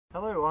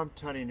I'm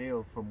Tony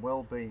Neal from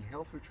Wellbeing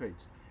Health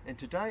Retreats, and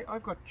today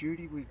I've got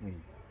Judy with me.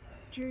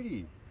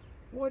 Judy,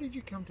 why did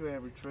you come to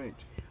our retreat?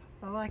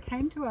 Well, I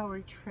came to our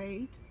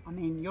retreat,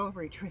 your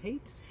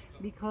retreat,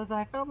 because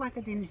I felt like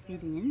I didn't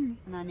fit in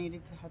and I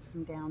needed to have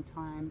some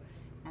downtime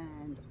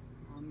and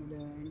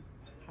learn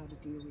how to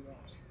deal with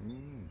that.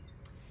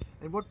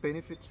 And what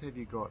benefits have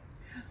you got?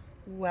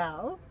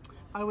 Well,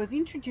 I was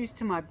introduced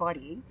to my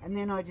body and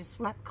then I just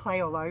slapped clay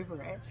all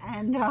over it,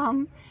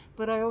 and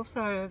but I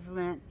also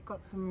have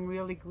got some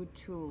really good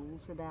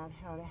tools about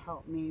how to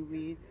help me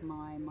with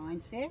my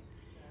mindset,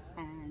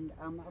 and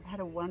I've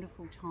had a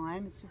wonderful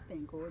time. It's just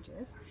been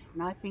gorgeous,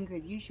 and I think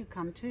that you should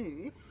come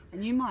too,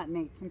 and you might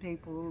meet some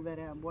people that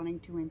are wanting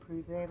to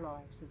improve their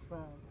lives as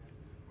well.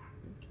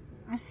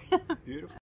 Thank you. Beautiful.